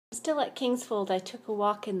Still at Kingsfold, I took a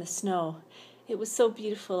walk in the snow. It was so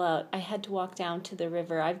beautiful out. I had to walk down to the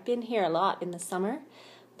river. I've been here a lot in the summer,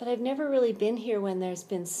 but I've never really been here when there's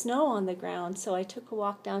been snow on the ground. So I took a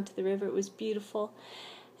walk down to the river. It was beautiful.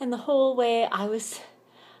 And the whole way I was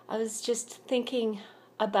just thinking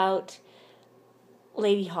about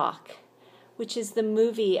Lady Hawk, which is the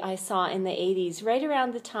movie I saw in the 80s, right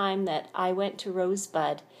around the time that I went to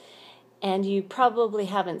Rosebud. And you probably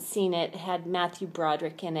haven't seen it. It had Matthew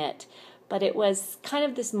Broderick in it, but it was kind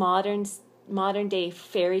of this modern day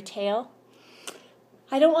fairy tale.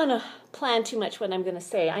 I don't want to plan too much what I'm going to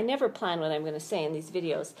say. I never plan what I'm going to say in these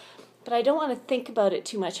videos, but I don't want to think about it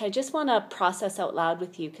too much. I just want to process out loud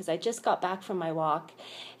with you because I just got back from my walk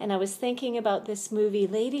and I was thinking about this movie,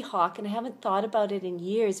 Lady Hawk, and I haven't thought about it in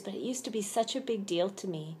years, but it used to be such a big deal to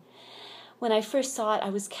me. When I first saw it,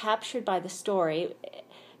 I was captured by the story.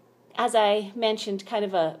 As I mentioned, kind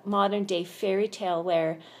of a modern day fairy tale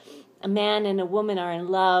where a man and a woman are in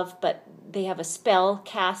love, but they have a spell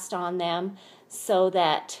cast on them so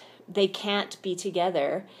that they can't be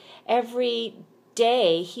together. Every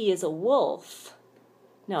day he is a wolf.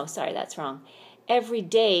 No, sorry, that's wrong. Every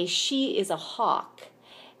day she is a hawk.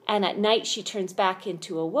 And at night she turns back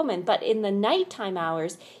into a woman. But in the nighttime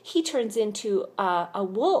hours, he turns into a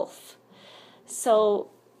wolf. So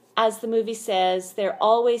as the movie says, they're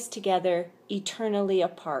always together, eternally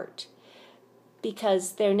apart,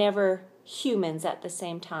 because they're never humans at the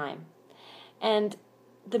same time. And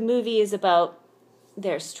the movie is about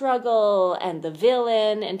their struggle and the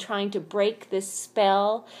villain and trying to break this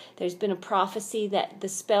spell. There's been a prophecy that the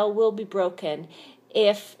spell will be broken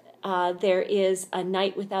if there is a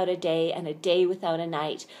night without a day and a day without a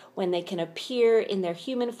night, when they can appear in their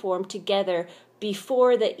human form together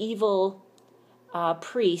before the evil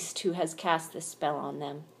priest who has cast this spell on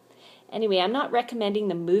them. Anyway, I'm not recommending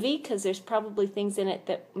the movie because there's probably things in it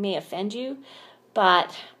that may offend you,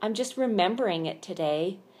 but I'm just remembering it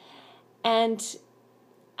today and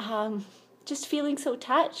just feeling so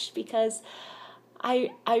touched because I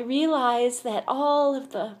realize that all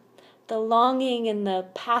of the longing and the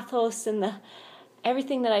pathos and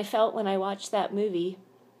everything that I felt when I watched that movie,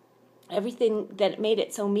 everything that made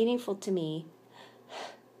it so meaningful to me,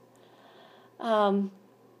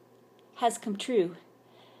 has come true.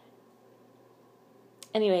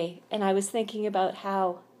 Anyway, and I was thinking about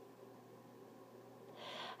how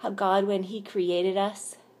God, when He created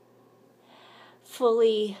us,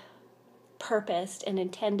 fully purposed and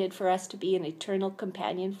intended for us to be an eternal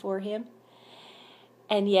companion for Him.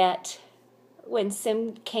 And yet, when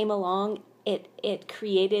sin came along, it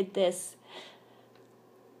created this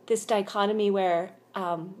dichotomy where,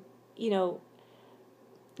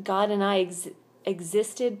 God and I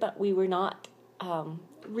existed, but we were not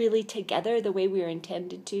really together the way we were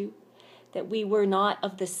intended to, that we were not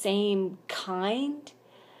of the same kind.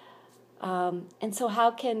 And so how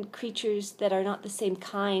can creatures that are not the same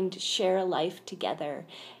kind share a life together?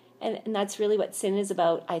 And that's really what sin is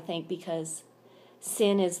about, I think, because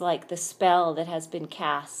sin is like the spell that has been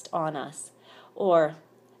cast on us, or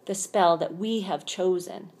the spell that we have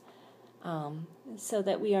chosen, so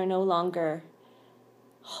that we are no longer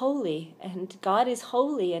holy, and God is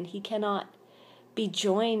holy, and He cannot be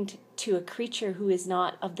joined to a creature who is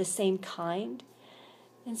not of the same kind.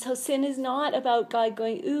 And so sin is not about God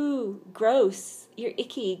going, ooh, gross, you're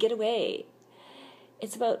icky, get away.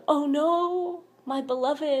 It's about, oh no, my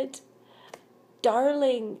beloved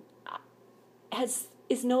darling is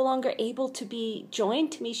no longer able to be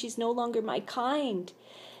joined to me. She's no longer my kind.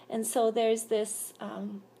 And so there's this,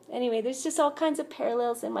 there's just all kinds of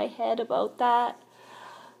parallels in my head about that,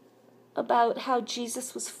 about how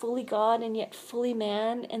Jesus was fully God and yet fully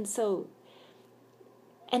man. And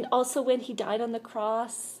also when He died on the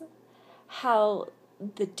cross, how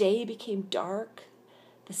the day became dark,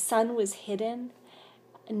 the sun was hidden,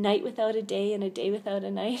 a night without a day and a day without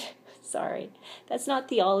a night. Sorry, that's not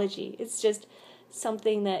theology. It's just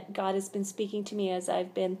something that God has been speaking to me as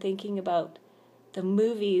I've been thinking about the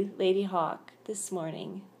movie Lady Hawk this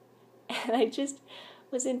morning. And I just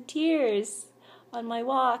was in tears on my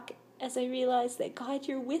walk as I realized that, God,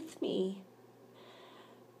 you're with me.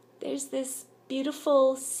 There's this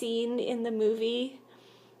beautiful scene in the movie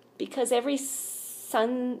because every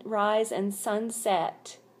sunrise and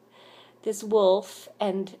sunset, this wolf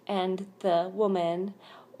and the woman,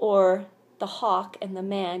 or the hawk and the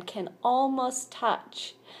man, can almost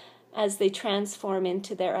touch as they transform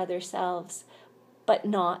into their other selves, but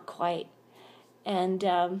not quite.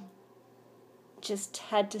 And just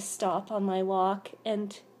had to stop on my walk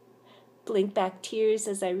and blink back tears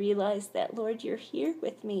as I realized that, Lord, you're here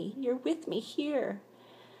with me. You're with me here.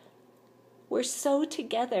 we're so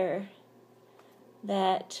together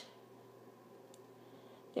that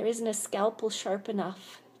there isn't a scalpel sharp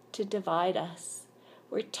enough to divide us.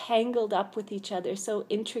 We're tangled up with each other so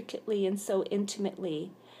intricately and so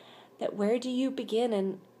intimately that where do you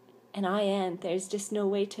begin and I end? There's just no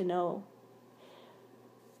way to know.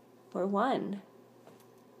 We're one.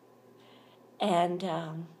 And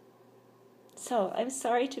so I'm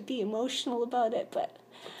sorry to be emotional about it, but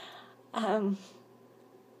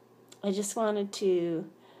I just wanted to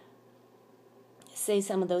say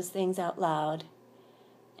some of those things out loud.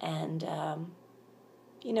 And,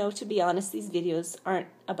 to be honest, these videos aren't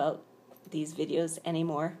about these videos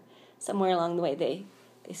anymore. Somewhere along the way, they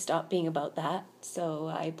stopped being about that. So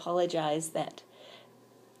I apologize that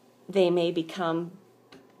they may become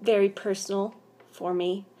very personal for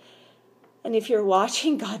me. And if you're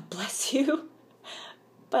watching, God bless you.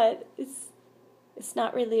 But it's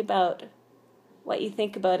not really about what you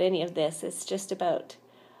think about any of this. It's just about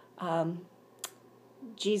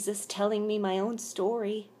Jesus telling me my own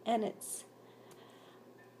story, and it's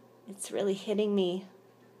really hitting me.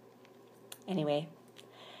 Anyway,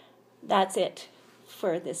 that's it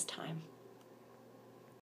for this time.